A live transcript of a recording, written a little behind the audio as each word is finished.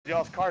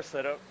Y'all's car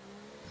set up.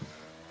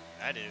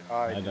 I do.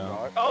 I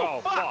don't. Oh,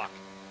 fuck!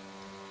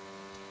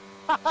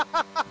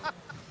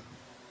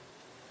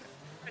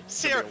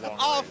 Here,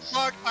 oh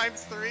fuck,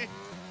 ×3.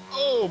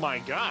 Oh my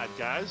god,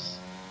 guys.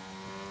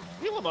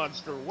 Gila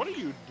Monster, what are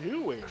you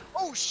doing?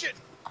 Oh shit!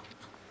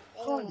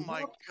 Oh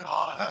my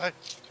god.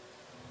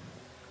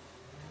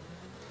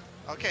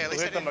 Okay, at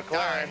least I didn't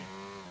die.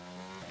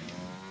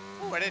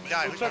 Oh, I didn't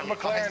die. Who took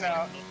McLaren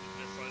out?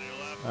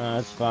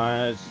 It's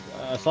fine.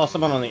 I saw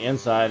someone on the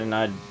inside, and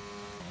I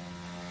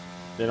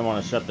didn't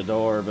want to shut the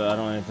door, but I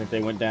don't even think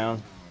they went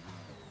down.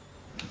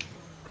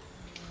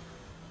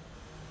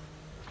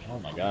 Oh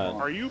my god.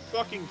 Are you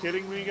fucking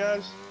kidding me,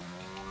 guys?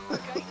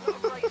 Okay, not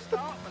a great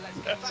start, but let's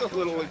get That's back a on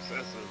little track.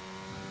 excessive.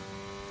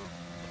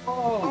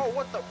 Oh,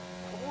 what the?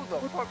 Who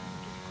the fuck?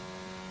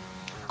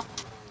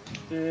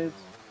 Dude.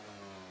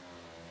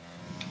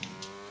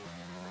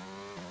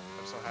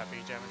 I'm so happy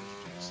you damaged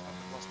yourself.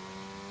 I've lost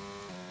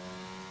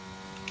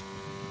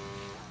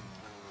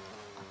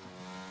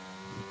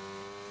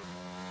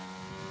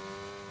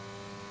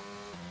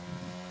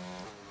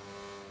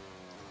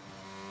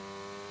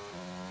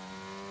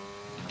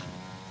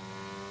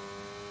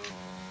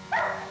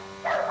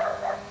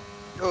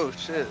Oh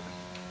shit.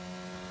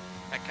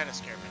 That kind of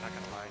scared me, not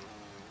gonna lie.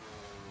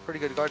 Pretty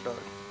good guard dog.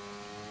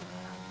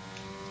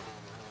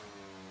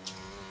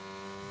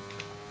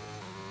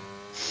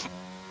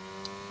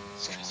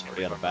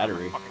 Already got a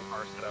battery. Fucking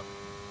car set up.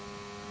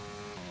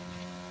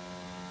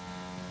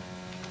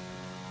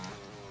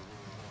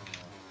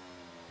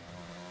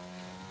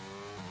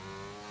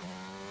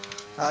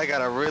 I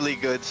got a really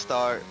good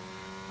start.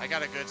 I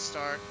got a good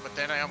start, but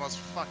then I almost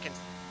fucking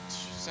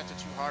sent it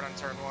too hard on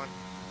turn 1.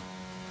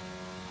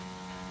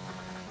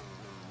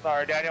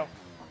 Sorry, Daniel.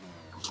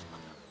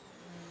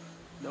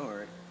 No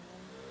worry.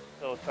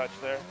 Little touch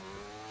there.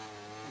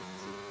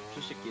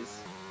 Just a kiss.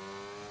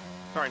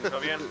 Sorry,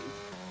 Sylvian.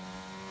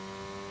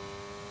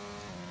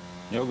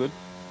 You're good.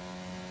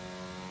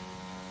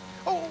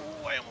 Oh,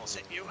 I almost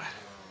hit you.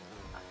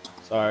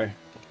 Sorry.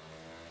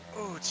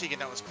 Oh, Tegan,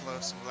 that was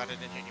close. I'm glad I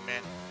didn't hit you,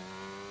 man.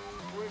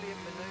 Brilliant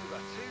maneuver.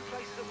 2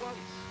 places at once.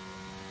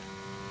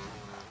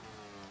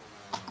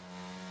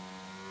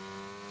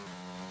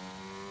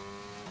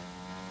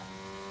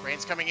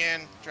 Rain's coming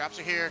in. Drops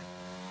are here.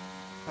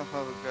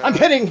 Oh god. I'm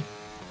hitting!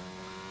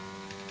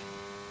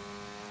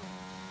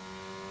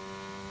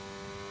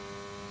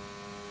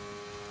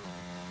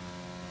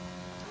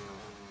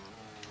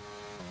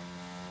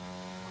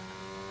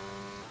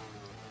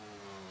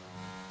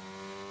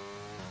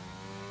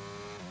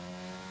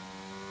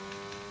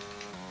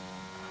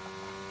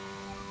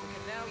 We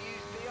can now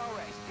use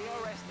DRS.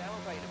 DRS now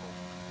available.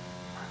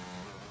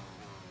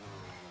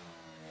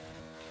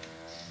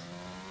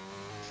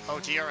 Oh,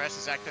 DRS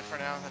is active for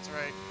now. That's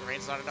right. The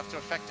rain's not enough to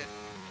affect it.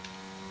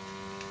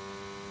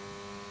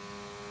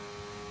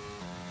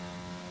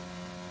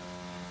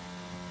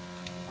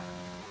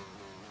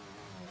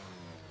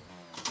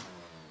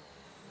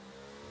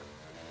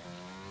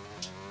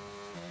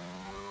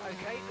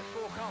 Okay, the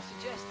forecast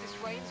suggests this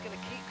rain's going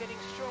to keep getting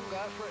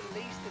stronger for at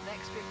least the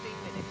next 15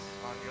 minutes.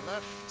 On your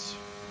left.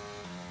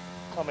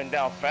 Coming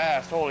down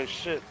fast. Holy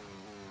shit.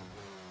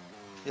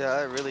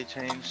 Yeah, it really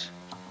changed.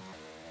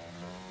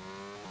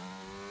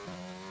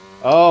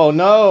 Oh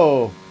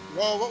no!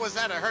 Whoa, what was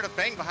that? I heard a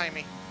bang behind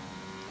me.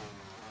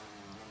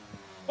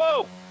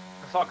 Whoa!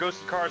 I saw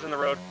ghosted cars in the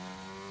road.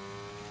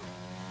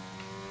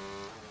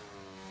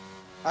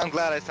 I'm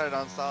glad I started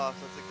on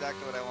soft. That's exactly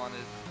what I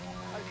wanted.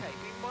 Okay,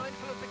 be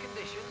mindful of the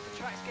conditions. The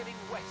track's getting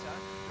wetter.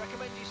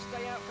 Recommend you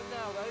stay out for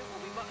now, though.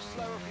 We'll be much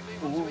slower if we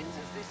move on to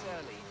inters this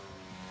early.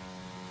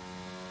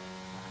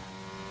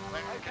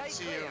 I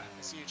see you. clear.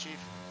 I see you, Chief.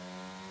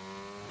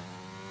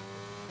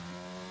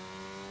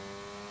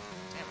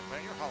 Damn it,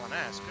 man, you're hauling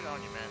ass. Good on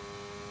you, man.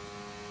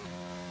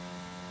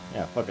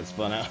 Yeah, fucking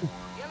spun out.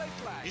 Yellow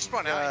flag. You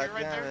spun out. God You're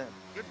right damn there.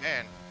 it. Good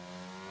man.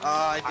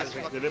 I I just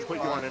think- fucking did it put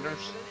you on spun.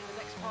 inners?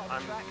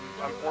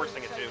 I'm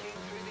forcing it to. Through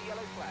the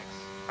yellow flags.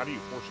 How do you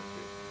force it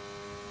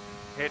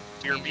Hit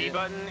your You B do.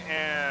 button,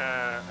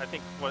 and I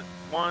think what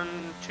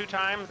 2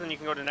 times, then you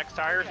can go to next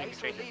tires and Okay, you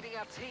so can change we're it. leading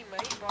our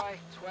teammate by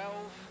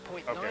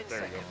 12.9 Okay, there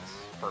you seconds.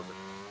 go. Perfect.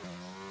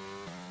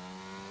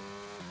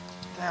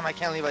 Damn, I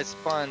can't believe I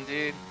spun,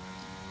 dude.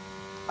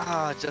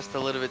 Ah, just a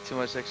little bit too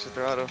much extra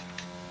throttle.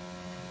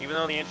 Even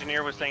though the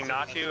engineer was saying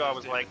not to, I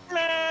was like,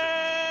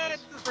 nah,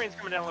 this train's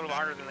coming down a little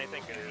harder than they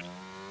think it is.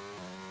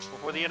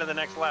 Before the end of the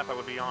next lap, I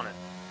would be on it.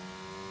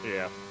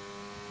 Yeah.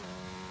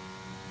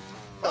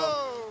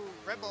 Oh,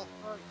 Rebel.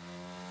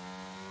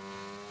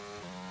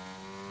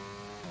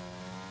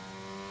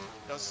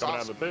 Those Coming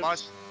out of softs the pits.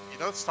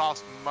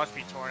 must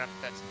be torn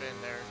after that spin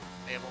there,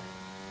 Abel.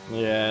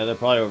 Yeah, they're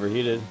probably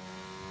overheated.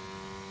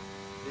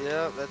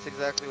 Yep, that's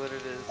exactly what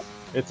it is.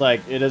 It's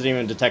like, it doesn't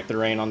even detect the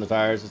rain on the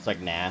tires. It's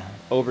like, nah,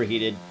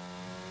 overheated.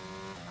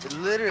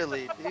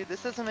 Literally, dude,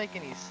 this doesn't make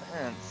any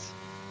sense.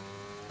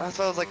 That's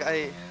why I was like,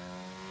 trying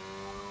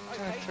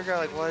to figure out,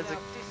 like, why is it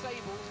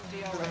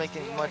doesn't make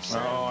any much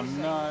sense. Oh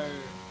no.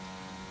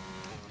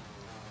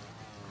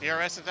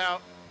 DRS is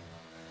out.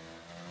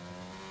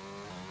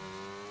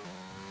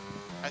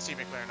 I see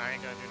McLaren. I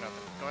ain't gonna do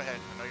nothing. Go ahead.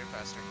 I know you're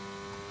faster.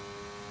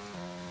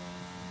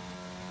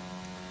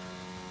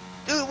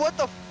 Dude, what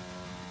the?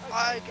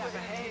 I Okay, gap couldn't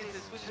ahead see is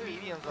this with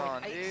mediums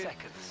on, 2.8 dude.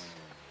 seconds.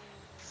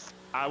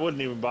 I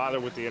wouldn't even bother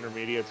with the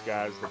intermediates,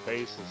 guys. The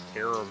pace is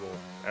terrible.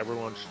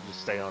 Everyone should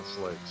just stay on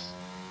slicks.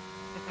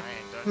 I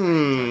ain't touched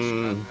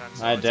nothing.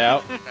 I It's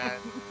doubt. actually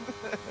bad.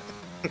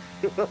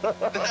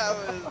 That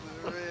was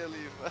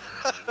really bad.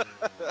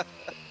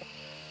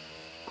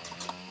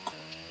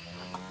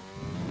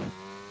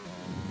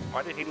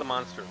 Why did Gila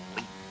Monster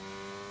leave?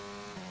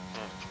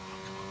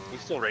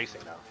 He's still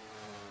racing now.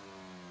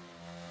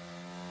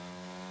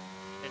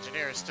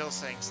 Engineer is still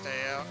saying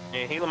stay out.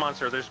 Hey, Gila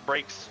Monster, there's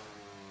brakes.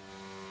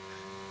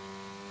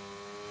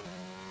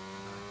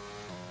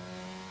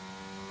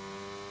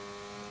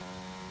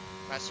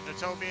 Master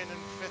Notobian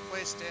in 5th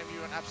place. Damn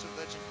you, an absolute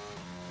legend.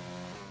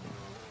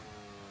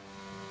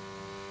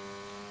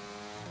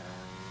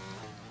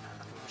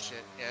 Oh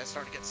shit. Yeah, it's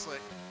starting to get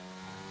slick.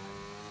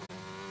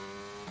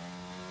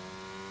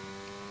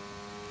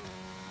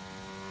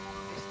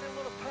 It's still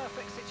not a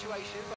perfect situation, but